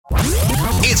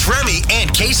Remy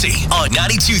and Casey on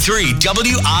 92.3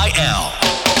 WIL.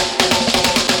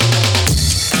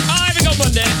 Have a good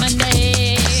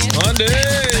Monday.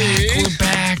 We're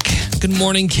back. Good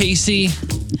morning, Casey.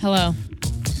 Hello.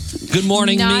 Good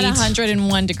morning, Not Meat.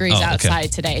 101 degrees okay.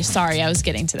 outside today. Sorry, I was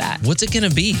getting to that. What's it going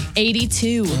to be?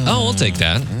 82. Oh, I'll take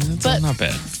that. But not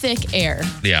bad. thick air.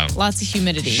 Yeah. Lots of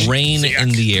humidity. Rain in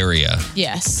the area,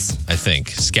 Yes. I think.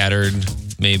 Scattered,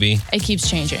 maybe. It keeps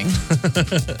changing.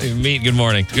 Meat, good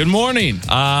morning. Good morning.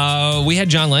 We had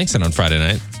John Langston on Friday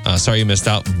night. Sorry you missed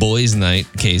out. Boys' night,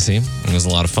 Casey. It was a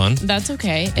lot of fun. That's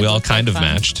okay. It We all looked kind like of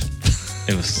fun. matched.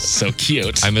 It was so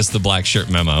cute. I missed the black shirt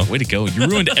memo. Way to go. You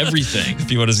ruined everything.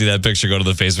 If you want to see that picture, go to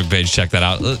the Facebook page. Check that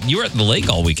out. You were at the lake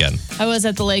all weekend. I was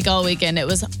at the lake all weekend. It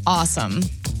was awesome.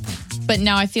 But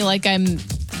now I feel like I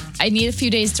need a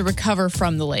few days to recover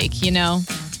from the lake, you know?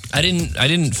 I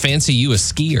didn't fancy you a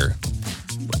skier.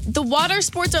 The water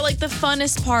sports are like the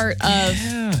funnest part of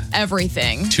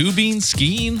everything. Tubing,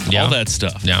 skiing, Yeah. all that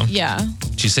stuff. Yeah. Yeah.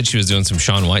 She said she was doing some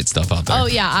Shaun White stuff out there. Oh,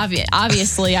 yeah.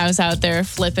 Obviously, I was out there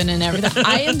flipping and everything.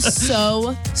 I am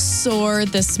so sore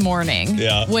this morning.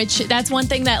 Yeah. Which that's one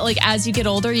thing that, like, as you get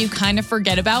older, you kind of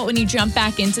forget about when you jump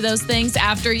back into those things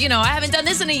after, I haven't done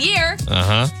this in a year.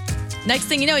 Uh-huh. Next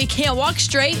thing you know, you can't walk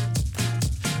straight.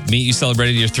 Meet, you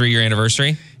celebrated your 3-year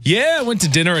anniversary? Yeah, I went to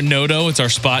dinner at Nodo. It's our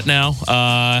spot now.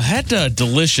 Had a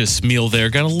delicious meal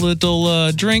there. Got a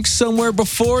little drink somewhere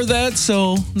before that.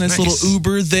 So nice little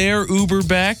Uber there, Uber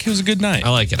back. It was a good night.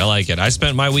 I like it. I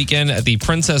spent my weekend at the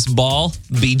Princess Ball.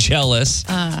 Be jealous.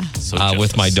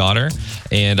 With my daughter,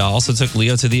 and also took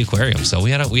Leo to the aquarium. So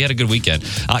we had a good weekend.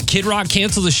 Kid Rock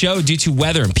canceled the show due to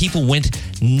weather, and people went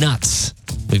nuts.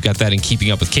 We've got that in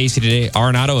Keeping Up with Casey today.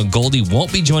 Arenado and Goldie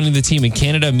won't be joining the team in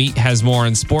Canada. Meat has more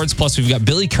on sports. Plus, we've got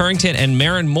Billy Currington and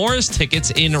Maren Morris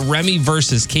tickets in Remy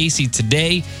versus Casey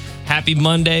today. Happy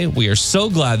Monday. We are so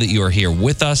glad that you are here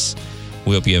with us.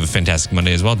 We hope you have a fantastic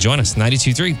Monday as well. Join us,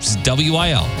 92.3. This is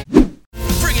WIL.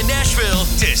 Bringing Nashville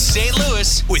to St.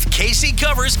 Louis with Casey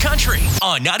Covers Country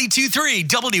on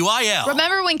 92.3 WIL.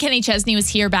 Remember when Kenny Chesney was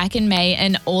here back in May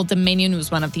and Old Dominion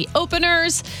was one of the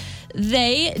openers?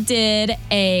 They did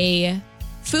a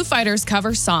Foo Fighters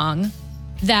cover song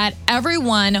that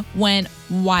everyone went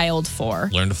wild for.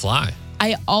 Learn to Fly.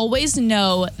 I always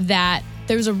know that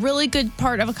there's a really good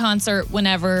part of a concert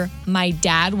whenever my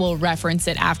dad will reference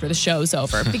it after the show's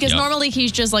over. Because Yep. normally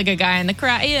he's just like a guy in the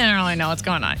crowd. He doesn't really know what's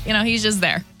going on. He's just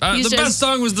there. The best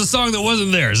song was the song that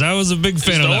wasn't theirs. I was a big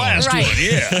fan of that last one.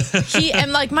 Right. one, yeah.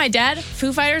 And like my dad,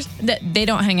 Foo Fighters, they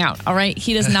don't hang out, all right?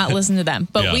 He does not listen to them.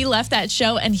 But Yeah. we left that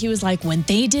show and he was like, when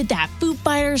they did that Foo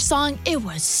Fighters song, it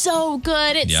was so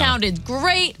good. It Yeah. sounded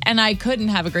great. And I couldn't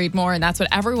have agreed more. And that's what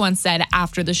everyone said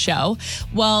after the show.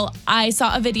 Well, I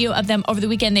saw a video of them over the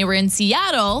weekend. They were in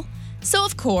Seattle. So,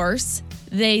 of course,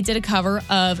 they did a cover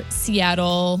of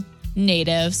Seattle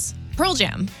natives' Pearl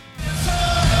Jam.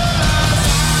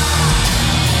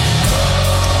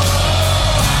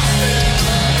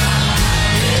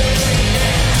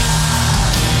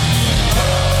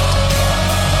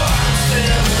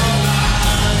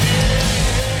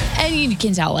 You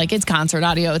can tell, like, it's concert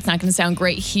audio. It's not going to sound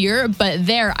great here, but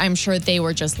there, I'm sure they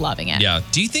were just loving it. Yeah.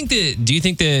 Do you think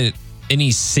that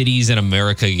any cities in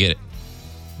America get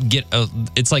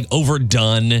it's like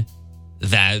overdone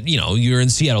that, you're in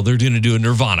Seattle, they're going to do a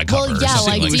Nirvana cover? Well, or yeah,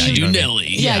 something like, that, do you know do what I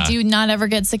mean? Yeah, do you not ever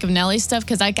get sick of Nelly stuff?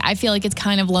 Because I feel like it's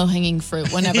kind of low-hanging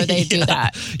fruit whenever they do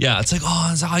that. Yeah, it's like,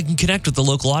 that's how I can connect with the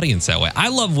local audience that way. I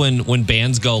love when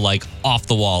bands go like off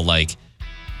the wall, like,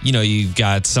 you've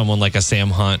got someone like a Sam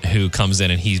Hunt who comes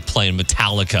in and he's playing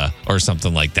Metallica or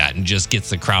something like that and just gets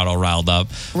the crowd all riled up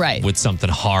Right. with something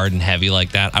hard and heavy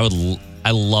like that. I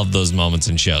love those moments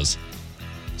in shows.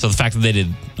 So the fact that they did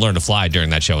Learn to Fly during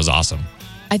that show was awesome.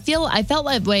 I felt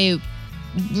that way.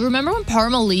 Remember when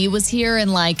Parma Lee was here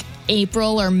in like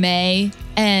April or May,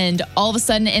 and all of a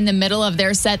sudden in the middle of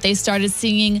their set they started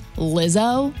singing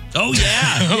Lizzo? Oh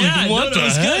yeah, yeah. What the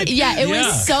was heck? good. Yeah, it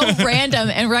was so random.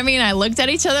 And Remy and I looked at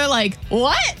each other like,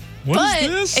 what? What is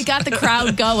this? It got the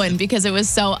crowd going because it was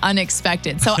so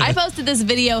unexpected. So I posted this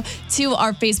video to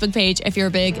our Facebook page if you're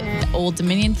a big Old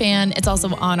Dominion fan. It's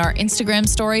also on our Instagram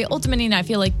story. Old Dominion, I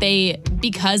feel like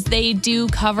because they do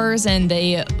covers and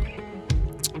they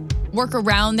work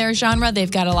around their genre, they've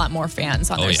got a lot more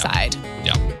fans on their side.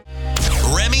 Yeah.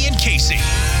 Remy and Casey.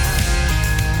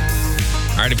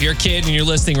 All right, if you're a kid and you're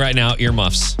listening right now,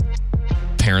 earmuffs.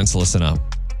 Parents, listen up.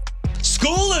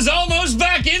 School is almost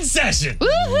back in session.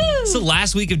 Woohoo! It's the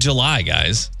last week of July,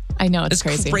 guys. I know, it's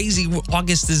It's crazy.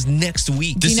 August is next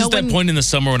week. This know is that when- point in the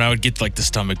summer when I would get like the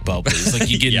stomach bubbles. Like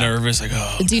you get nervous, like,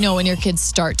 oh. Do you know when your kid's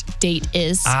start date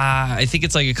is? I think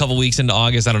it's like a couple weeks into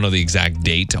August. I don't know the exact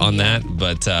date on that,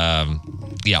 but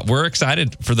yeah, we're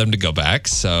excited for them to go back.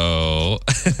 So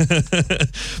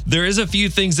there is a few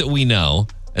things that we know,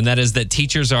 and that is that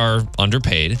teachers are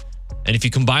underpaid. And if you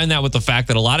combine that with the fact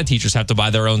that a lot of teachers have to buy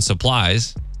their own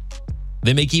supplies,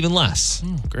 they make even less.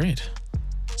 Oh, great.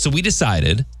 So we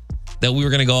decided that we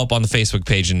were going to go up on the Facebook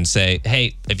page and say,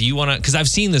 hey, if you want to, because I've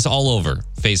seen this all over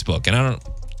Facebook, and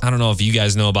I don't know if you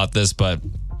guys know about this, but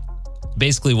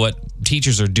basically what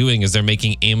teachers are doing is they're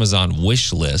making Amazon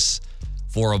wish lists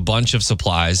for a bunch of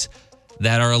supplies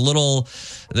that are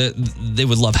that they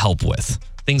would love help with.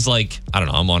 Things like, I don't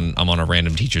know, I'm on a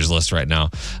random teacher's list right now.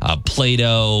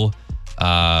 Play-Doh,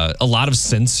 a lot of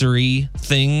sensory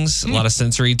things, a lot of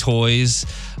sensory toys,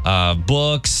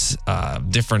 books,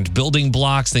 different building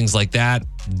blocks, things like that,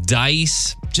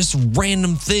 dice, just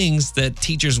random things that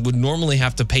teachers would normally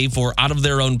have to pay for out of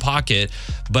their own pocket,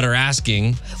 but are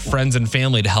asking friends and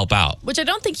family to help out. Which I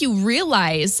don't think you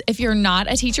realize if you're not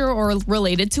a teacher or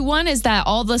related to one, is that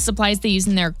all the supplies they use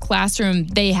in their classroom,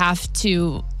 they have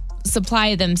to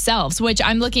supply themselves, which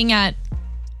I'm looking at.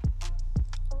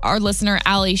 Our listener,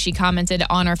 Allie, she commented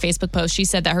on our Facebook post. She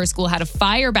said that her school had a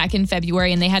fire back in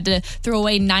February and they had to throw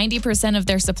away 90% of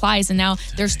their supplies. And now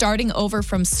they're starting over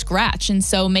from scratch. And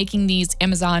so making these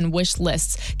Amazon wish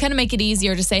lists kind of make it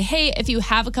easier to say, hey, if you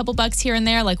have a couple bucks here and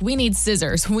there, like we need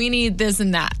scissors, we need this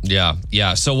and that.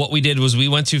 Yeah. So what we did was we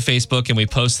went to Facebook and we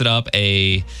posted up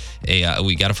we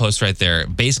got a post right there.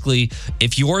 Basically,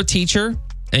 if you're a teacher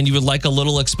and you would like a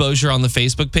little exposure on the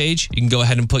Facebook page, you can go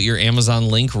ahead and put your Amazon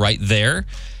link right there.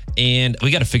 And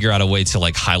we got to figure out a way to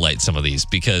like highlight some of these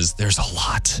because there's a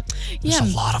lot. There's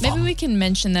a lot of maybe them. we can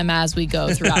mention them as we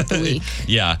go throughout the week.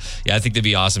 Yeah, I think that'd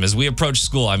be awesome. As we approach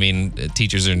school, I mean,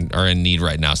 teachers are in need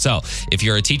right now. So if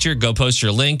you're a teacher, go post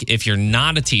your link. If you're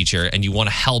not a teacher and you want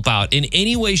to help out in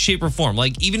any way, shape, or form,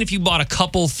 like even if you bought a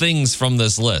couple things from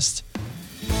this list,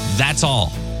 that's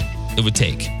all it would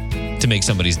take to make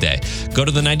somebody's day. Go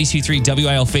to the 92.3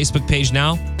 WIL Facebook page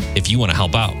now if you want to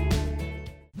help out.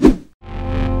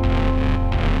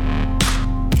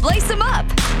 Lace them up.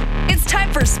 It's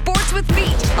time for Sports with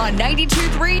Meat on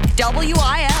 92.3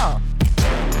 WIL.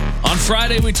 On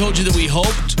Friday, we told you that we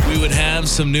hoped we would have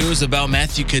some news about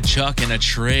Matthew Tkachuk and a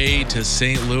trade to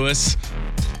St. Louis.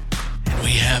 And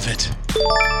we have it.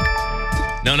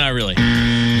 No, not really.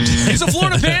 He's a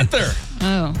Florida Panther.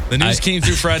 Oh. The news came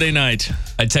through Friday night.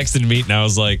 I texted Meat and I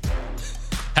was like,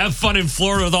 have fun in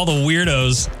Florida with all the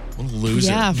weirdos. What a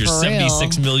loser. Yeah, Your for real.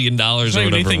 $76 million or Not whatever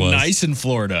even it anything was. nice in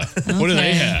Florida. What do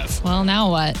they have? Well,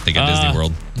 now what? They got Disney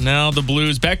World. Now the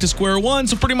Blues back to square one.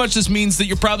 So pretty much this means that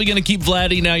you're probably going to keep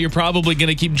Vladdy. Now you're probably going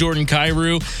to keep Jordan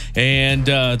Kyrou. And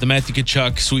the Matthew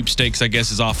Tkachuk sweepstakes, I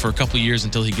guess, is off for a couple of years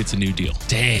until he gets a new deal.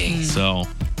 Dang. So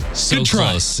So good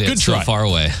try. close. Yeah, Good it's try. so far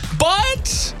away.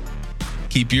 But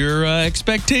keep your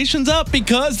expectations up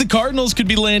because the Cardinals could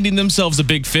be landing themselves a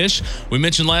big fish. We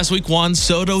mentioned last week Juan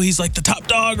Soto. He's like the top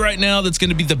dog right now. That's going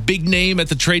to be the big name at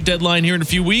the trade deadline here in a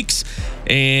few weeks.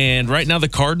 And right now the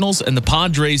Cardinals and the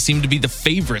Padres seem to be the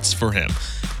favorites for him.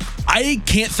 I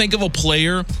can't think of a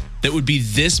player that would be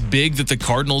this big that the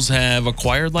Cardinals have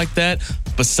acquired like that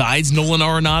besides Nolan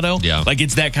Arenado. Yeah. Like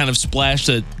it's that kind of splash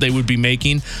that they would be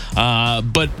making.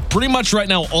 But pretty much right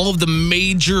now, all of the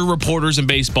major reporters in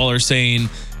baseball are saying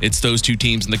it's those two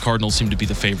teams, and the Cardinals seem to be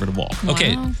the favorite of all.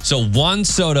 Okay, so Juan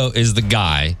Soto is the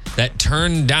guy that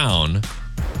turned down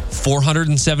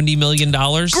 $470 million.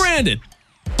 Granted,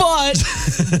 but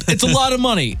it's a lot of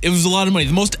money. It was a lot of money.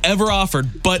 The most ever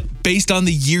offered, but based on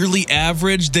the yearly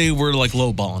average, they were like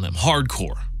lowballing him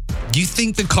hardcore. Do you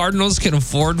think the Cardinals can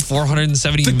afford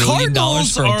 $470 The million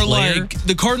Cardinals for a are player? like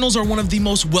the Cardinals are one of the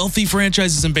most wealthy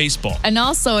franchises in baseball. And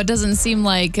also, it doesn't seem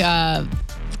like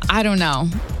I don't know.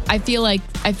 I feel like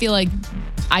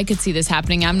I could see this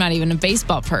happening. I'm not even a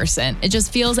baseball person. It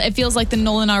feels like the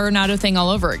Nolan Arenado thing all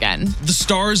over again. The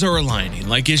stars are aligning.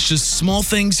 Like it's just small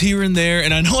things here and there.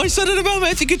 And I know I said it about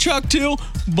Matthew Tkachuk too,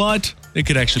 but it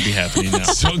could actually be happening now.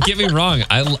 So don't get me wrong.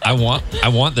 I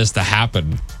want this to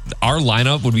happen. Our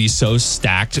lineup would be so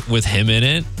stacked with him in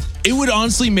it. It would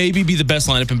honestly maybe be the best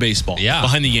lineup in baseball. Yeah.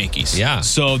 Behind the Yankees. Yeah.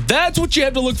 So that's what you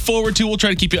have to look forward to. We'll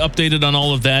try to keep you updated on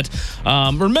all of that.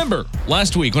 Remember,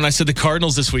 last week when I said the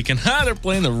Cardinals this weekend, they're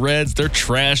playing the Reds. They're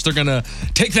trash. They're going to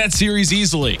take that series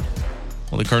easily.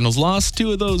 Well, the Cardinals lost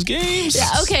 2 of those games. Yeah,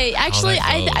 okay. Actually,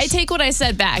 that goes. I take what I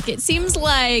said back. It seems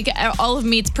like all of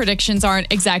Meat's predictions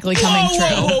aren't exactly coming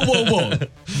true. Whoa.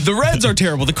 The Reds are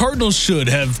terrible. The Cardinals should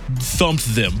have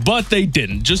thumped them, but they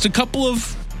didn't. Just a couple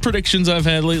of predictions I've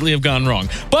had lately have gone wrong.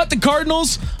 But the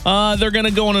Cardinals, they're going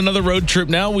to go on another road trip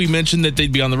now. We mentioned that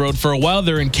they'd be on the road for a while.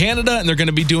 They're in Canada, and they're going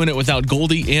to be doing it without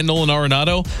Goldie and Nolan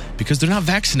Arenado because they're not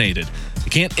vaccinated. They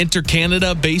can't enter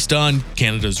Canada based on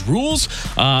Canada's rules.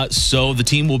 So the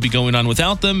team will be going on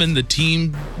without them, and the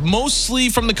team, mostly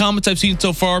from the comments I've seen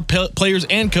so far, players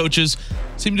and coaches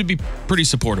seem to be pretty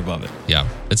supportive of it. Yeah.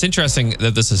 It's interesting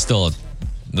that this is still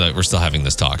that we're still having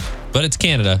this talk. But it's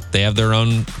Canada. They have their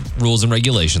own rules and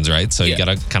regulations, right? So you got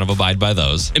to kind of abide by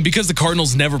those. And because the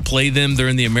Cardinals never play them, they're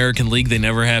in the American League. They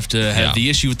never have to have the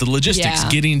issue with the logistics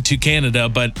getting to Canada.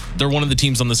 But they're one of the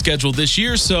teams on the schedule this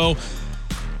year. So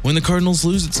when the Cardinals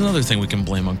lose, it's another thing we can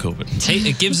blame on COVID. Hey,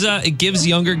 it gives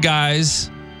younger guys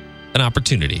an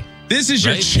opportunity. This is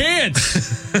your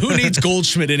chance. Who needs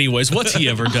Goldschmidt anyways? What's he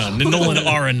ever done? And Nolan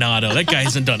Arenado. That guy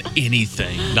hasn't done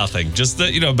anything. Nothing. Just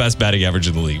the best batting average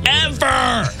in the league.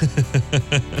 Ever.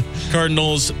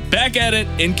 Cardinals back at it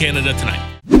in Canada tonight.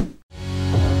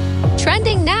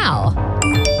 Trending now.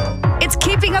 It's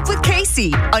Keeping Up with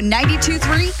Casey on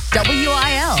 92.3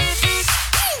 WIL.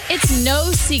 It's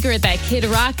no secret that Kid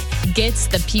Rock gets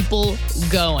the people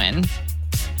going,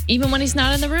 even when he's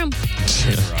not in the room.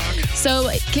 Kid Rock. So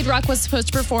Kid Rock was supposed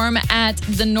to perform at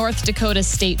the North Dakota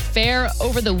State Fair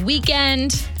over the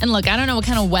weekend. And look, I don't know what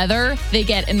kind of weather they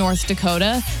get in North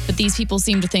Dakota, but these people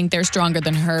seem to think they're stronger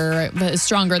than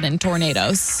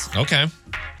tornadoes. Okay.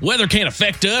 Weather can't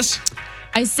affect us.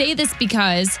 I say this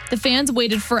because the fans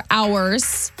waited for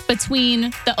hours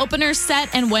between the opener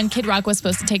set and when Kid Rock was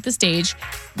supposed to take the stage,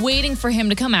 waiting for him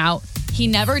to come out. He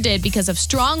never did because of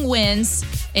strong winds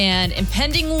and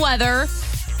impending weather.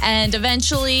 And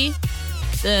eventually,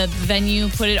 the venue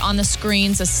put it on the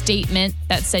screens, a statement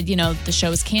that said, the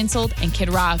show is canceled. And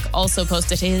Kid Rock also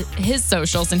posted his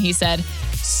socials, and he said,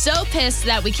 so pissed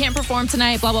that we can't perform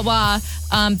tonight, blah, blah, blah.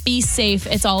 Be safe.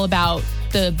 It's all about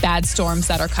the bad storms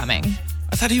that are coming.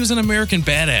 I thought he was an American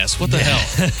badass. What the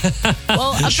hell?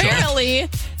 Well, apparently,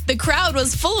 the crowd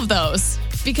was full of those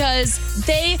because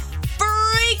they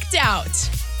freaked out.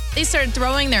 They started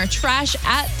throwing their trash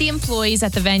at the employees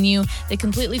at the venue. They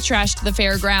completely trashed the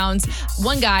fairgrounds.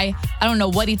 One guy, I don't know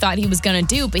what he thought he was going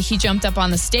to do, but he jumped up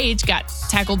on the stage, got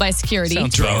tackled by security.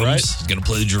 Sounds drums, right? He's going to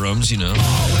play the drums,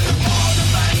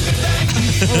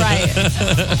 Right.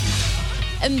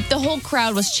 And the whole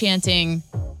crowd was chanting,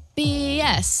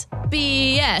 BS,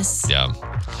 BS. Yeah.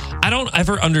 I don't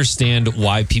ever understand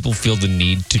why people feel the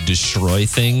need to destroy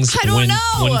things when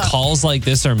calls like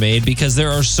this are made, because there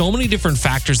are so many different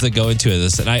factors that go into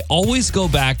this. And I always go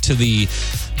back to the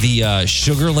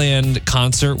Sugarland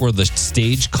concert where the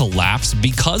stage collapsed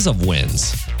because of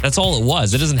winds. That's all it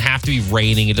was. It doesn't have to be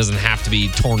raining. It doesn't have to be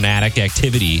tornadic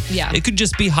activity. Yeah. It could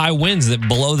just be high winds that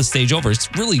blow the stage over. It's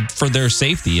really for their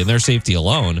safety and their safety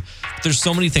alone. There's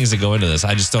so many things that go into this.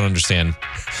 I just don't understand.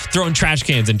 Throwing trash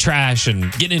cans and trash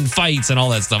and getting in fights and all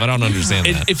that stuff. I don't understand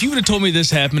that. If you would have told me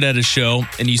this happened at a show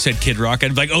and you said Kid Rock, I'd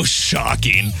be like, oh,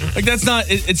 shocking. Like, that's not,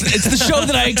 it's the show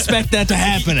that I expect that to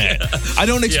happen at. I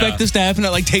don't expect this to happen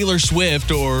at like Taylor Swift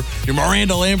or your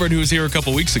Miranda Lambert, who was here a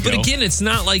couple weeks ago. But again, it's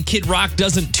not like Kid Rock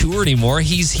doesn't tour anymore.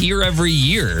 He's here every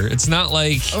year. It's not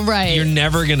like you're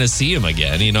never going to see him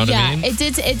again. You know what I mean?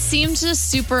 It seemed just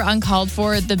super uncalled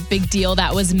for, the big deal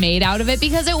that was made out of it,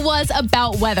 because it was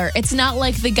about weather. It's not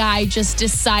like the guy just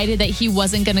decided that he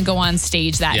wasn't going to go on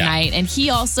stage that night. And he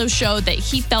also showed that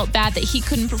he felt bad that he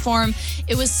couldn't perform.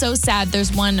 It was so sad.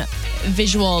 There's one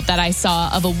visual that I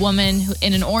saw of a woman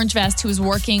in an orange vest who was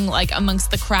working like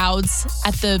amongst the crowds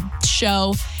at the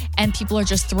show, and people are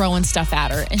just throwing stuff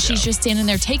at her. And she's just standing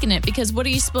there taking it, because what are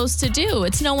you supposed to do?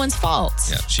 It's no one's fault.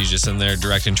 Yeah, she's just in there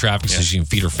directing traffic so she can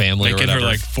feed her family Making or whatever. her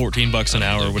like $14 an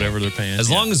hour or whatever they're paying. As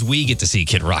long as we get to see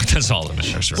Kid Rock, that's all that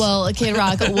matters. Well, Kid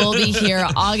Rock will be here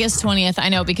August 20th. I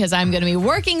know, because I'm going to be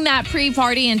working that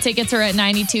pre-party, and tickets are at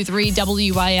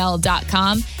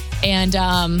 923wil.com. And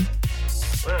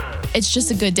it's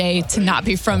just a good day to not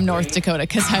be from North Dakota,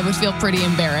 because I would feel pretty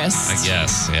embarrassed. I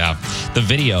guess, yeah. The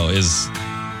video is...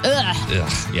 Ugh.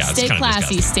 Yeah, Stay it's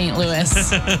classy, St.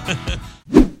 Louis.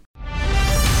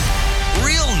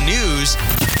 Real news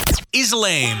is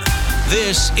lame.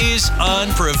 This is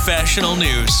unprofessional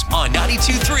news on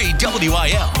 92.3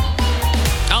 WIL.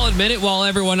 I'll admit it, while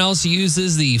everyone else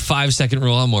uses the 5-second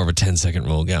rule, I'm more of a 10-second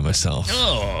rule guy myself.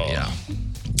 Oh. Yeah.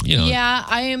 Yeah,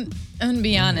 I'm going to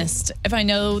be honest. If I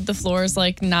know the floor is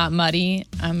like not muddy,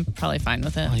 I'm probably fine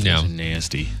with it. Yeah.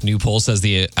 Nasty. New poll says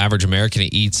the average American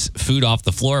eats food off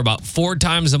the floor about 4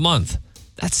 times a month.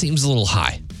 That seems a little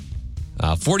high.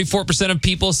 44% of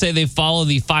people say they follow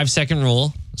the 5-second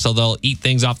rule, so they'll eat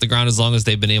things off the ground as long as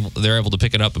they're able to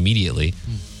pick it up immediately.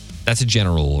 That's a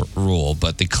general rule,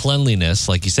 but the cleanliness,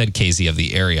 like you said, Casey, of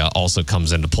the area also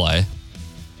comes into play.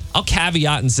 I'll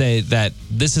caveat and say that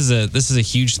this is a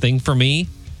huge thing for me,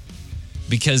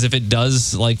 because if it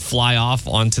does like fly off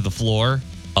onto the floor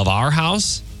of our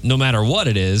house, no matter what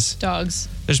it is, Dogs.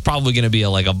 there's probably going to be a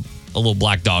little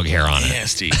black dog hair on it.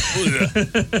 Nasty.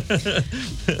 I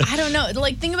don't know.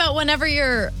 Like, think about whenever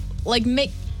you're like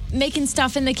making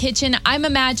stuff in the kitchen. I'm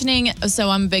imagining, so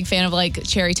I'm a big fan of like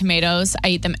cherry tomatoes. I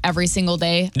eat them every single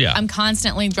day. Yeah. I'm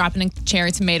constantly dropping a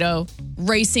cherry tomato,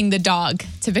 racing the dog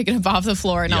to pick it up off the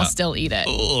floor, and Yeah. I'll still eat it.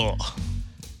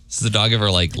 Has the dog ever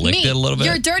like licked it a little bit?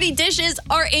 Your dirty dishes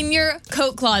are in your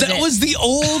coat closet. That was the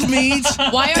old meat.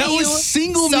 Why are that you was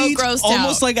single so meat grossed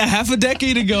almost out? like a half a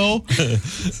decade ago.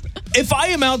 If I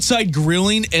am outside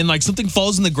grilling and like something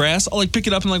falls in the grass, I'll like pick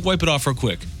it up and like wipe it off real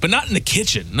quick. But not in the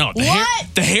kitchen. No.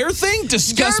 The hair thing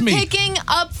disgusts me. You're picking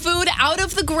up food out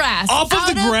of the grass. Off of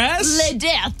the grass? Le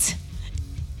dirt.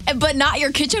 But not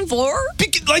your kitchen floor?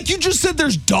 Like you just said,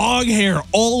 there's dog hair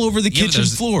all over the Yeah, but kitchen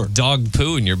there's floor. Dog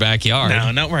poo in your backyard.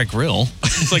 No, not where I grill.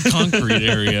 It's like concrete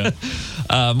area.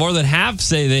 More than half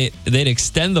say they'd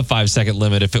extend the 5-second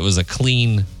limit if it was a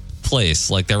clean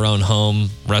place, like their own home,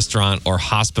 restaurant, or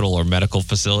hospital or medical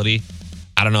facility.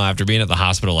 I don't know. After being at the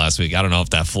hospital last week, I don't know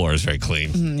if that floor is very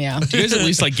clean. Yeah. Do you guys at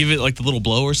least like give it like the little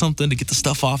blow or something to get the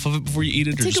stuff off of it before you eat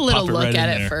it? Or Take just a little pop it look right at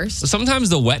in it there? first. Sometimes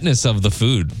the wetness of the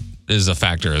food is a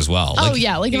factor as well. Oh,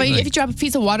 yeah. Like if you drop a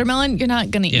piece of watermelon, you're not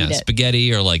going to eat it.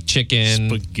 spaghetti or like chicken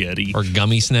Spaghetti. or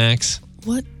gummy snacks.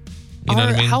 What? You know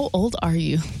what I mean? How old are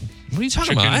you? What are you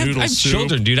talking Chicken about? I noodle have soup.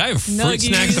 children, dude. I have fruit Nuggies.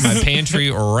 snacks in my pantry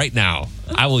right now.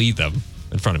 I will eat them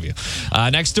in front of you.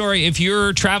 Next story. If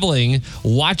you're traveling,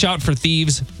 watch out for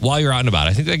thieves while you're out and about.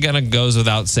 I think that kind of goes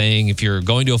without saying. If you're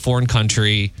going to a foreign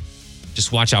country,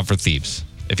 just watch out for thieves.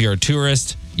 If you're a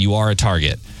tourist, you are a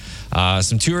target.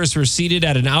 Some tourists were seated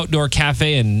at an outdoor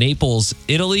cafe in Naples,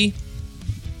 Italy,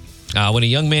 when a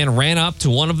young man ran up to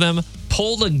one of them,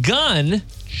 pulled a gun,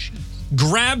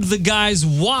 grabbed the guy's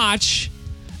watch,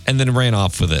 and then ran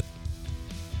off with it.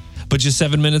 But just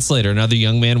 7 minutes later, another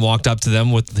young man walked up to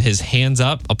them with his hands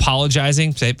up,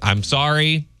 apologizing, say, "I'm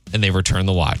sorry," and they returned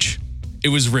the watch. It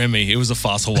was Remy. It was a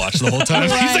Fossil watch the whole time.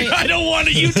 He's like, I don't want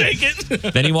it. You take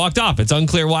it. Then he walked off. It's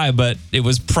unclear why, but it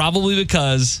was probably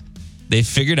because they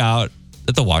figured out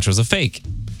that the watch was a fake.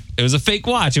 It was a fake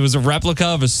watch. It was a replica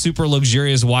of a super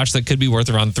luxurious watch that could be worth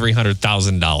around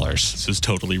 $300,000. This is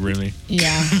totally Remy.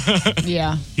 Yeah.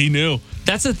 Yeah. He knew.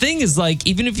 That's the thing is like,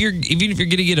 even if you're going to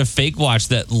get a fake watch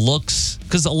that looks,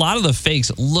 because a lot of the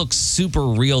fakes look super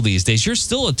real these days, you're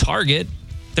still a target.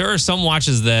 There are some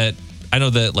watches that I know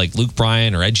that like Luke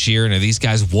Bryan or Ed Sheeran or these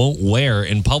guys won't wear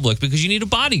in public because you need a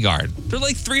bodyguard. They're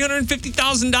like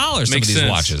 $350,000. Some of these sense.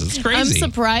 watches. It's I'm crazy.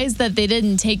 surprised that they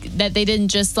didn't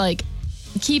just like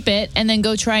keep it and then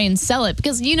go try and sell it,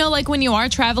 because you know, like when you are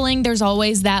traveling, there's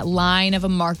always that line of a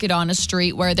market on a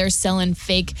street where they're selling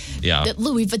fake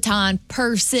Louis Vuitton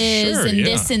purses and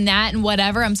this and that and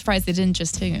whatever. I'm surprised they didn't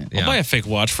just take it. I'll buy a fake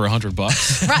watch for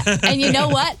 $100. Right. And you know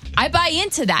what? I buy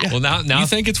into that. Well, now You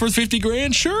think it's worth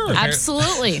 $50,000? Sure.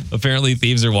 Absolutely. apparently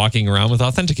thieves are walking around with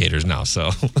authenticators now. So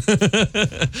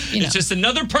You know. it's just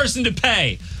another person to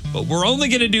pay. But we're only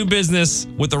going to do business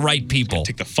with the right people.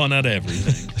 Take the fun out of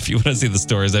everything. If you want to see the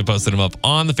stories, I posted them up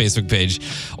on the Facebook page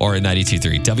or at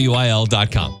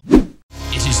 923wil.com.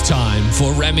 It is time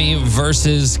for Remy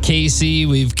versus Casey.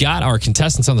 We've got our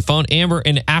contestants on the phone, Amber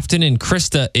in Afton and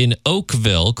Krista in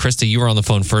Oakville. Krista, you were on the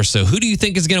phone first. So who do you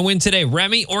think is going to win today,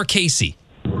 Remy or Casey?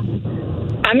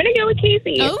 I'm going to go with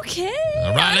Casey. Okay.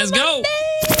 All right, let's go.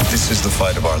 This is the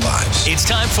fight of our lives. It's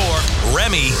time for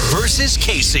Remy versus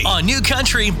Casey on New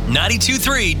Country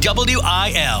 92.3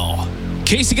 WIL.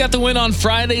 Casey got the win on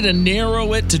Friday to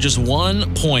narrow it to just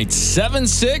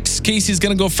 1.76. Casey's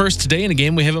going to go first today in a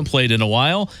game we haven't played in a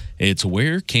while. It's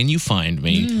Where Can You Find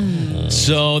Me?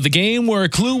 So the game where a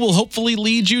clue will hopefully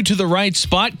lead you to the right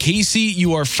spot. Casey,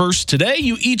 you are first today.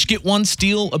 You each get one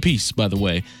steal apiece, by the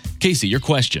way. Casey, your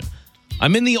question.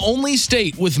 I'm in the only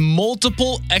state with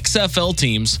multiple XFL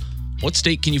teams. What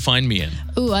state can you find me in?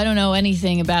 Ooh, I don't know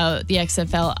anything about the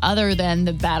XFL other than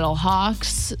the Battle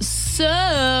Hawks. So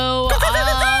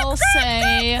I'll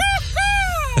say,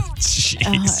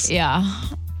 Jeez.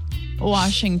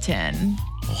 Washington.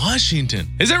 Washington.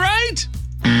 Is it right?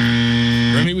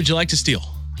 Remy, would you like to steal?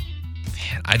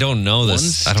 I don't know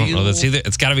this. One I don't know this steal. either.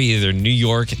 It's got to be either New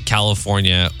York,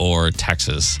 California, or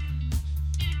Texas.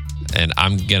 And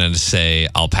I'm going to say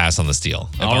I'll pass on the steal.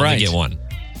 If All I only right. get one.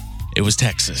 It was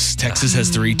Texas. Texas has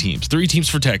 3 teams. 3 teams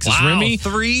for Texas. Wow, Remy,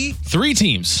 3? 3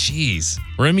 teams. Jeez.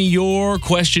 Remy, your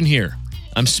question here.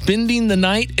 I'm spending the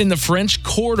night in the French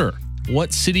Quarter.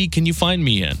 What city can you find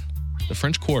me in? The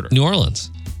French Quarter. New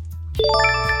Orleans.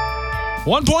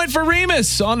 1 point for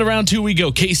Remus. On to round 2 we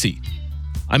go. Casey,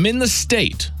 I'm in the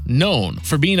state known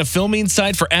for being a filming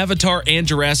site for Avatar and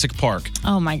Jurassic Park.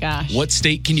 Oh my gosh. What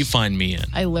state can you find me in?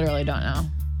 I literally don't know.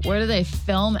 Where do they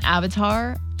film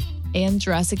Avatar and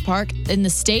Jurassic Park? In the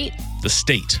state? The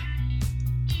state.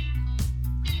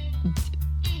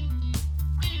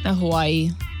 Hawaii.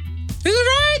 Is it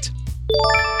right?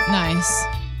 Nice.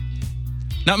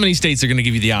 Not many states are going to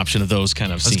give you the option of those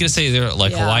kind of I was going to say they're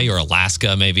like Hawaii or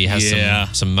Alaska maybe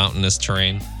has some mountainous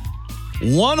terrain.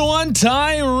 1-1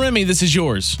 tie. Remy, this is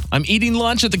yours. I'm eating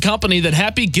lunch at the company that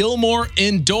Happy Gilmore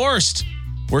endorsed.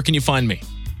 Where can you find me?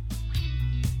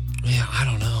 Yeah, I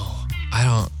don't know.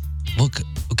 What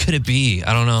could it be?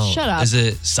 I don't know. Shut up. Is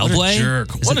it Subway? What a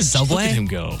jerk. Is it Subway? Look at him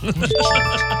go.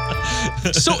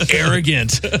 So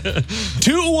arrogant.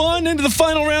 2-1 into the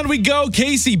final round we go.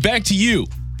 Casey, back to you.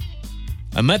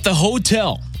 I'm at the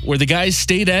hotel where the guys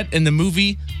stayed at in the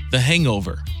movie The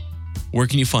Hangover. Where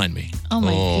can you find me? Oh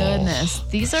my goodness.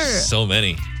 These are so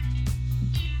many.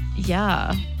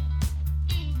 Yeah.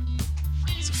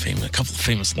 It's a couple of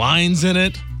famous lines in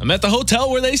it. I'm at the hotel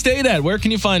where they stayed at. Where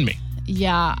can you find me?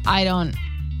 Yeah,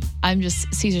 I'm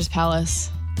just Caesar's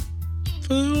Palace.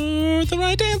 For the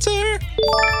right answer.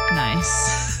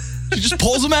 Nice. She just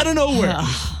pulls them out of nowhere.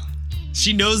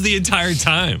 She knows the entire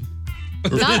time.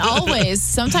 Not always.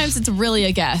 Sometimes it's really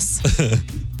a guess.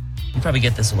 You probably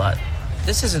get this a lot.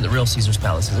 This isn't the real Caesar's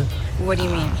Palace, is it? What do you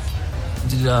mean?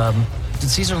 Did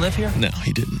Caesar live here? No,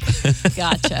 he didn't.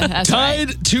 Gotcha. That's Tied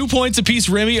right. 2 points apiece.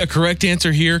 Remy, a correct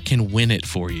answer here can win it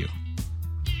for you.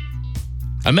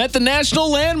 I'm at the national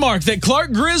landmark that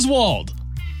Clark Griswold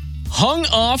hung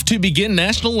off to begin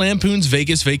National Lampoon's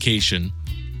Vegas Vacation.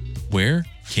 Where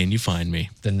can you find me?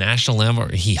 The national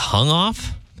landmark. He hung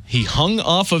off? He hung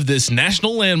off of this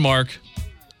national landmark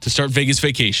to start Vegas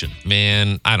Vacation.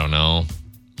 Man, I don't know.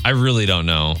 I really don't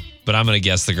know. But I'm going to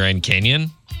guess the Grand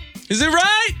Canyon. Is it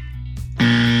right?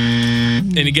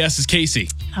 Any guesses, Casey?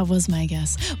 That was my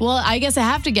guess. Well, I guess I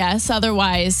have to guess.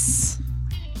 Otherwise,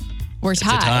 we're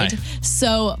tied. tie.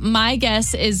 So my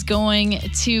guess is going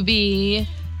to be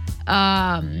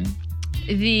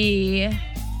the.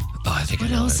 Oh, I think I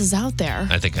What know else it. is out there?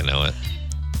 I think I know it.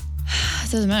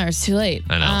 It doesn't matter. It's too late.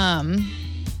 I know.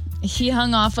 He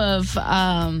hung off of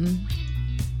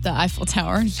the Eiffel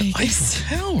Tower in Vegas.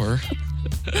 Tower?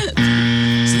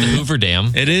 It's the Hoover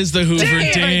Dam. It is the Hoover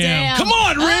Dam. Dam. Come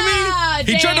on, Remy.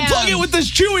 He tried to plug it with this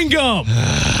chewing gum.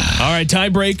 All right,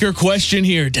 tiebreaker question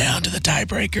here. Down to the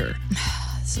tiebreaker.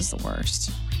 This is the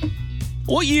worst.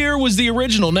 What year was the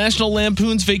original National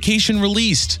Lampoon's Vacation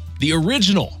released? The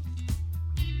original.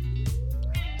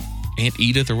 Aunt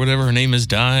Edith or whatever her name is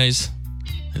dies.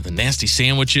 The nasty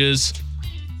sandwiches.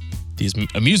 The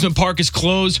amusement park is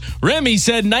closed. Remy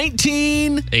said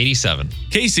 1987.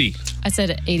 Casey. I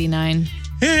said 89.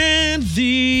 And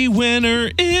the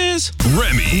winner is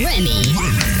Remy.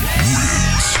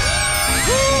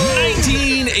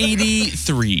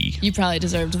 1983. You probably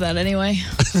deserved that anyway.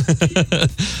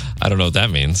 I don't know what that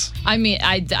means. I mean,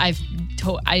 I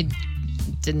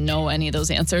didn't know any of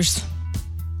those answers.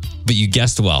 But you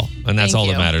guessed well, and that's Thank all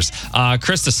you. that matters.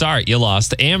 Krista, sorry, you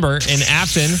lost. Amber in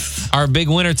Afton, our big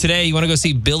winner today. You want to go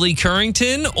see Billy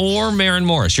Currington or Maren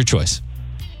Morris? Your choice.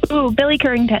 Ooh, Billy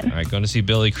Currington. All right, going to see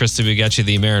Billy. Krista, we got you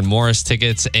the Maren Morris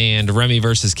tickets. And Remy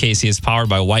versus Casey is powered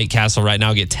by White Castle right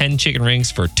now. Get 10 chicken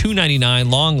rings for $2.99.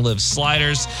 Long live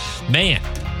sliders. Man,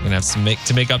 we're going to have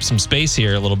to make up some space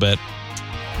here a little bit.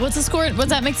 What's the score? What's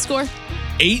that make the score?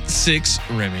 8-6,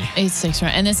 Remy. 8-6,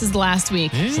 right? And this is last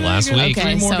week. It's last week.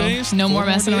 Okay, more so days, no 4 more more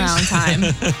messing days. around time.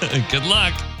 Good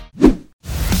luck.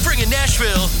 Bringing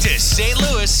Nashville to St.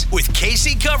 Louis with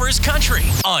KC Covers Country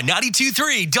on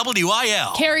 92.3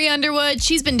 WIL. Carrie Underwood,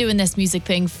 she's been doing this music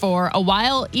thing for a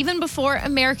while, even before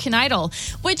American Idol,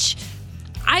 which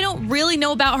I don't really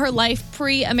know about her life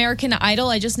pre-American Idol.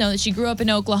 I just know that she grew up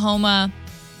in Oklahoma.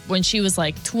 When she was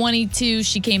like 22,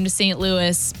 she came to St.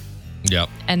 Louis, Yep.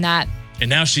 and now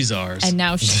she's ours. and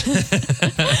now she's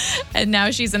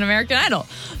an American Idol.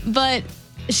 But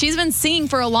she's been singing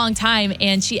for a long time,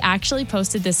 and she actually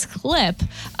posted this clip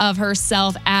of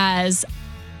herself as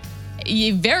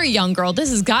a very young girl. This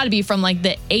has got to be from like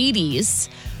the 80s,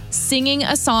 singing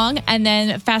a song, and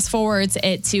then fast forwards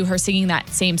it to her singing that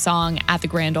same song at the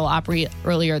Grand Ole Opry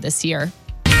earlier this year.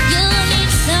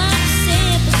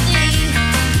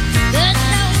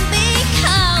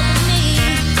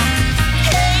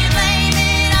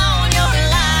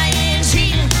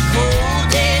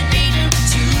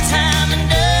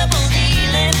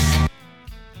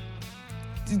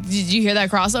 Did you hear that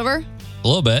crossover? A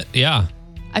little bit, yeah.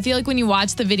 I feel like when you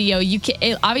watch the video,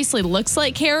 it obviously looks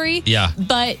like Carrie. Yeah.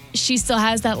 But she still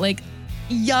has that like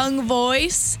young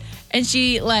voice, and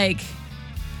she's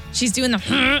doing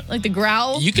the like the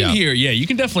growl. You can hear, you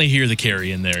can definitely hear the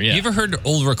Carrie in there. Yeah. You ever heard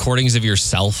old recordings of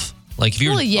yourself? Like if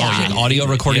you're audio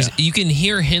recordings, you can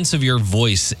hear hints of your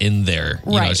voice in there.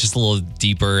 You know, it's just a little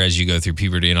deeper as you go through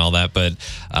puberty and all that. But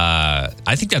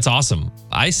I think that's awesome.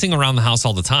 I sing around the house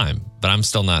all the time, but I'm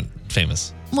still not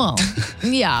famous. Well,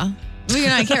 yeah. Well, you're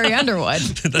not Carrie Underwood.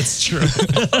 That's true.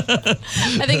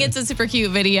 I think it's a super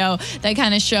cute video that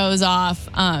kind of shows off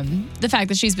the fact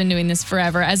that she's been doing this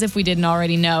forever, as if we didn't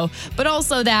already know. But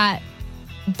also that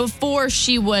before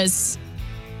she was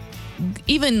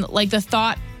even like the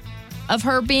thought of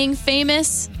her being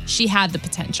famous, she had the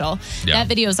potential. Yeah. That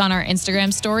video is on our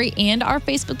Instagram story and our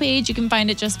Facebook page. You can find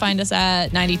it. Just find us at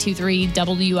 92.3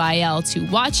 WIL to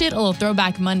watch it. A little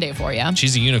throwback Monday for you.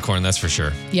 She's a unicorn, that's for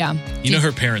sure. Yeah. You know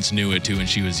her parents knew it too when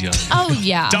she was young. Oh,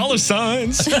 yeah. Dollar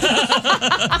signs. If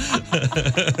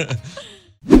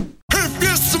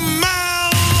you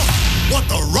smell what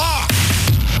The Rock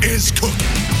is cooking.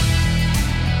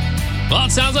 Well,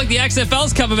 it sounds like the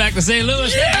XFL's coming back to St.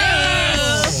 Louis.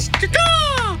 Yes!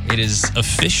 It is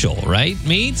official, right,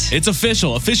 Meet? It's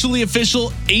official. Officially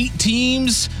official. 8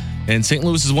 teams. And St.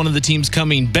 Louis is one of the teams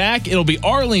coming back. It'll be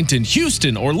Arlington,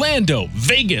 Houston, Orlando,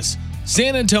 Vegas,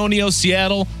 San Antonio,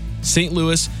 Seattle, St.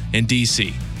 Louis, and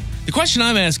D.C. The question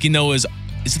I'm asking, though, is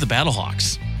it the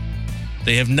Battlehawks?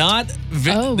 They have not.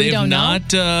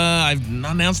 I've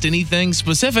not announced anything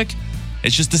specific.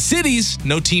 It's just the cities.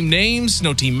 No team names.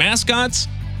 No team mascots.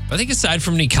 I think aside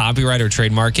from any copyright or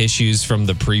trademark issues from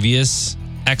the previous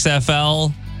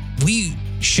XFL, we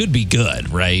should be good,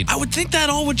 right? I would think that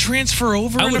all would transfer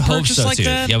over. I in would a hope purchase so like too.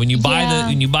 that. Yeah, when you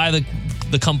buy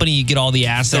the company, you get all the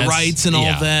assets, the rights, and all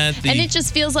that. And it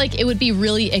just feels like it would be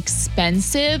really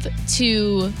expensive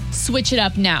to switch it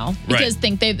up now, because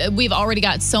we've already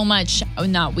got so much.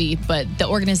 Not we, but the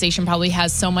organization probably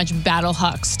has so much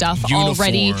Battlehawk stuff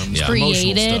already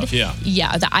created.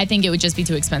 I think it would just be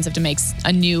too expensive to make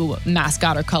a new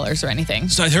mascot or colors or anything.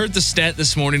 So I heard the stat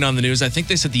this morning on the news. I think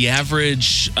they said the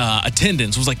average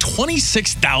attendance was like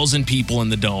 26,000 people in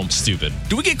the dome. Stupid.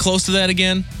 Do we get close to that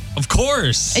again? Of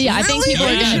course. Yeah, I think people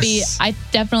are going to be. I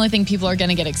definitely think people are going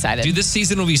to get excited. Dude, this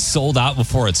season will be sold out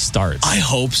before it starts. I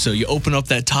hope so. You open up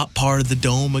that top part of the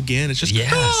dome again. It's just It's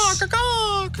going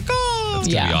to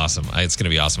be awesome. It's going to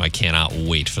be awesome. I cannot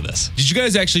wait for this. Did you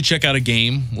guys actually check out a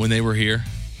game when they were here?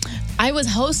 I was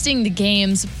hosting the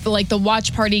games, like the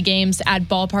watch party games at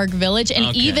Ballpark Village,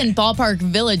 and even Ballpark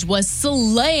Village was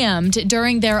slammed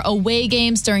during their away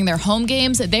games, during their home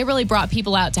games. They really brought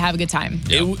people out to have a good time.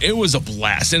 It was a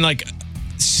blast. And like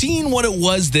seeing what it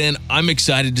was then, I'm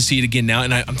excited to see it again now.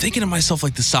 And I'm thinking to myself,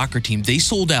 like the soccer team, they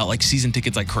sold out like season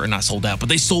tickets, like not sold out, but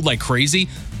they sold like crazy.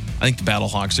 I think the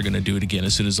Battlehawks are going to do it again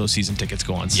as soon as those season tickets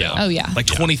go on sale. Oh, yeah. Like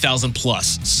 20,000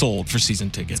 plus sold for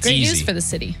season tickets. Great news for the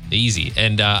city. Easy.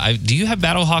 And do you have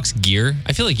Battlehawks gear?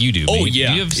 I feel like you do. Oh, Maybe. yeah.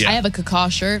 Do you have, I have a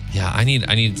Cacaw shirt. Yeah, I need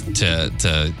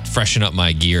to freshen up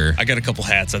my gear. I got a couple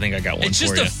hats. I think I got one It's for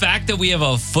just you. the fact that we have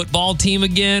a football team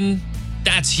again.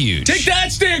 That's huge. Take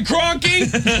that, Stan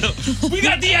Kroenke! We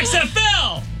got the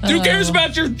XFL! Who cares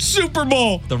about your Super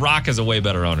Bowl? The Rock is a way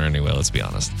better owner anyway, let's be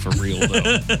honest. For real,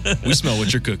 though. We smell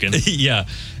what you're cooking. Yeah.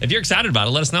 If you're excited about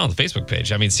it, let us know on the Facebook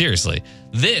page. I mean, seriously.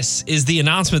 This is the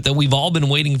announcement that we've all been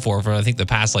waiting for I think, the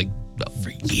past, for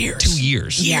years. 2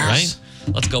 years. Years. Right?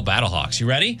 Let's go Battlehawks. You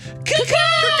ready?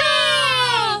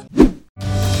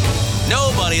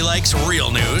 Nobody likes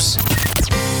real news.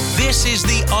 This is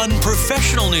the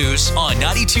unprofessional news on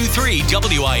 92.3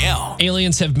 WIL.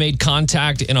 Aliens have made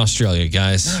contact in Australia,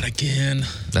 guys. Not again.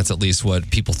 That's at least what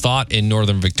people thought in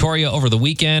northern Victoria over the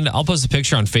weekend. I'll post a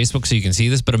picture on Facebook so you can see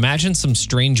this, but imagine some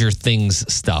Stranger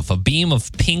Things stuff. A beam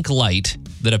of pink light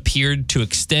that appeared to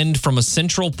extend from a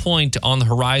central point on the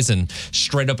horizon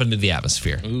straight up into the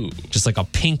atmosphere. Ooh. Just like a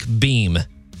pink beam.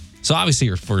 So obviously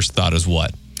your first thought is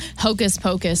what? Hocus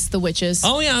Pocus, the witches.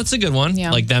 Oh, yeah, that's a good one.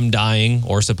 Yeah. Like them dying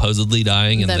or supposedly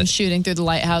dying. Them shooting through the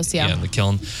lighthouse, Yeah, the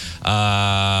kiln.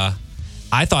 I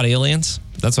thought aliens.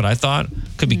 That's what I thought.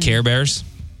 Could be Care Bears,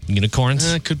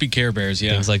 unicorns. It could be Care Bears,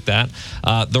 yeah. Things like that.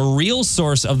 The real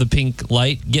source of the pink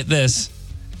light, get this,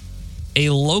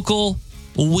 a local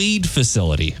weed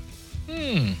facility.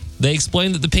 They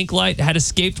explained that the pink light had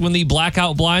escaped when the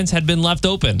blackout blinds had been left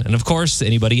open. And of course,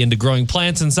 anybody into growing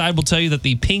plants inside will tell you that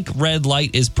the pink-red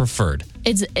light is preferred.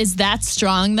 Is that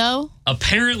strong, though?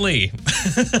 Apparently.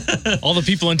 All the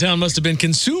people in town must have been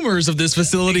consumers of this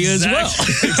facility as well.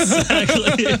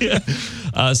 Exactly.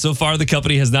 So far, the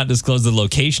company has not disclosed the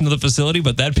location of the facility,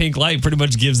 but that pink light pretty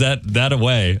much gives that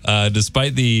away.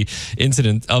 Despite the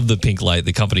incident of the pink light,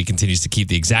 the company continues to keep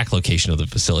the exact location of the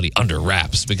facility under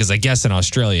wraps because I guess in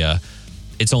Australia,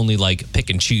 it's only like pick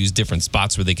and choose different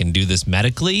spots where they can do this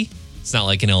medically. It's not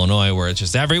like in Illinois where it's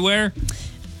just everywhere.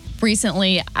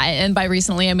 Recently, and by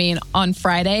recently, I mean on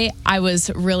Friday, I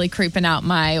was really creeping out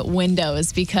my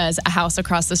windows because a house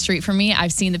across the street from me,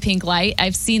 I've seen the pink light.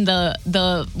 I've seen the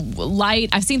light.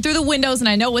 I've seen through the windows and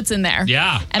I know what's in there.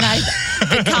 Yeah. And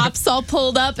the cops all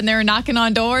pulled up and they were knocking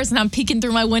on doors and I'm peeking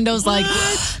through my windows like,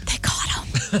 they got him.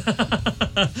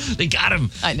 They got him.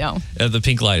 I know. The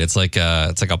pink light, it's like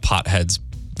a pothead's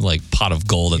pot of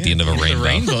gold at the end of a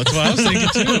rainbow. That's what I was thinking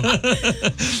too.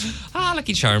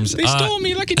 Lucky Charms. They stole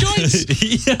me, Lucky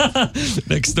Joints. Yeah.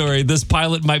 Next story. This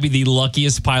pilot might be the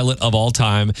luckiest pilot of all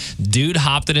time. Dude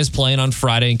hopped in his plane on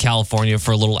Friday in California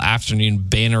for a little afternoon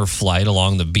banner flight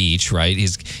along the beach, right?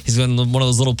 He's in one of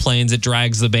those little planes that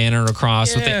drags the banner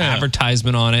across with the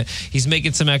advertisement on it. He's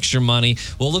making some extra money.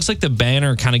 Well, it looks like the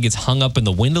banner kind of gets hung up in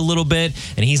the wind a little bit,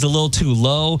 and he's a little too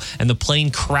low, and the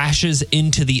plane crashes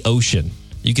into the ocean.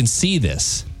 You can see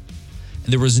this.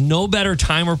 There was no better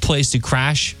time or place to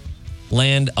crash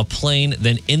land a plane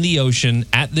than in the ocean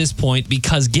at this point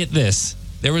because get this,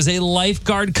 there was a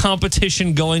lifeguard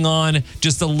competition going on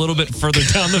just a little bit further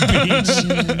down the beach.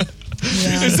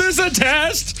 Is this a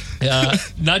test?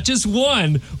 Not just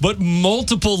one, but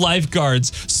multiple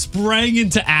lifeguards sprang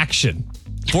into action.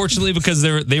 Fortunately, because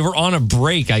they were on a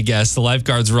break, I guess. The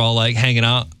lifeguards were all like hanging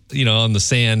out, on the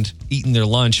sand, eating their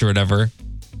lunch or whatever.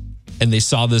 And they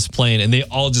saw this plane and they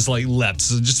all just like leapt.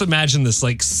 So just imagine this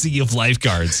like sea of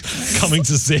lifeguards coming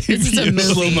to save you.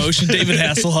 Slow motion, David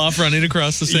Hasselhoff running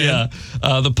across the sand.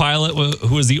 Yeah. The pilot,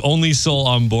 who was the only soul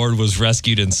on board, was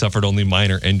rescued and suffered only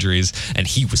minor injuries. And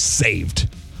he was saved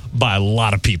by a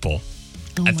lot of people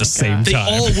at the same time. They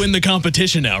all win the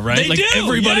competition now, right? They do,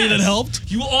 everybody that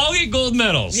helped? You all get gold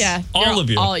medals. Yeah. All of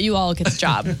you. You all get the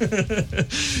job.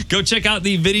 Go check out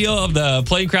the video of the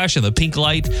plane crash and the pink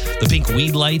light, the pink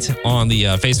weed light on the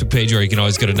Facebook page, or you can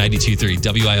always go to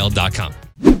 923WIL.com.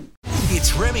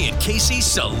 It's Remy and Casey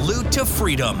Salute to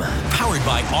Freedom, powered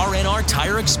by RNR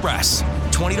Tire Express.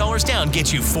 $20 down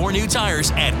gets you 4 new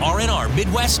tires at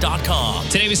rnrmidwest.com.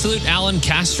 Today we salute Alan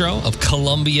Castro of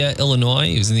Columbia, Illinois.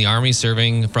 He was in the Army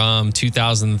serving from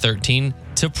 2013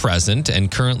 to present and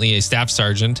currently a staff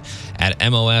sergeant at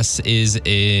MOS is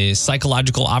a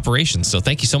psychological operations. So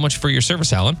thank you so much for your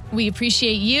service, Alan. We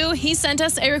appreciate you. He sent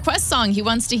us a request song. He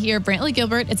wants to hear Brantley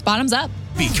Gilbert. It's Bottoms Up.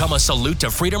 Become a Salute to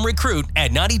Freedom recruit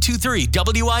at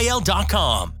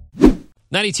 923WIL.com.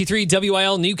 92.3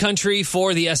 WIL New Country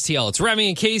for the STL. It's Remy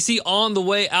and Casey on the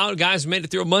way out. Guys, we made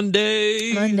it through a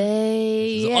Monday.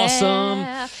 This is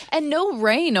awesome. And no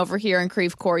rain over here in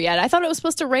Creve Coeur yet. I thought it was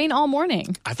supposed to rain all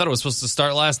morning. I thought it was supposed to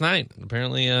start last night.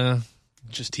 Apparently,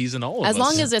 just teasing all of us. As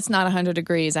long as it's not 100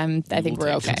 degrees, I think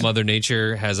we're okay. Mother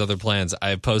Nature has other plans.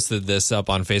 I posted this up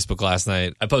on Facebook last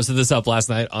night.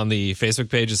 On the Facebook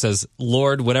page. It says,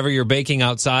 Lord, whatever you're baking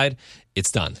outside,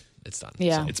 it's done. It's done.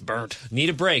 Yeah. So it's burnt.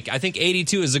 Need a break. I think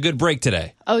 82 is a good break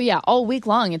today. Oh, yeah. All week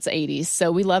long, it's 80s.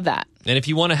 So we love that. And if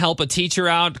you want to help a teacher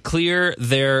out clear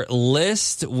their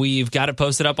list, we've got it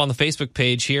posted up on the Facebook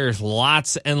page here.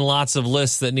 Lots and lots of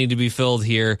lists that need to be filled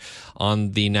here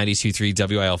on the 92.3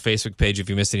 WIL Facebook page. If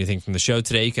you missed anything from the show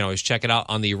today, you can always check it out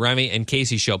on the Remy and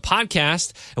Casey Show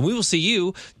podcast. And we will see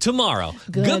you tomorrow.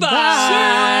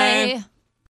 Goodbye.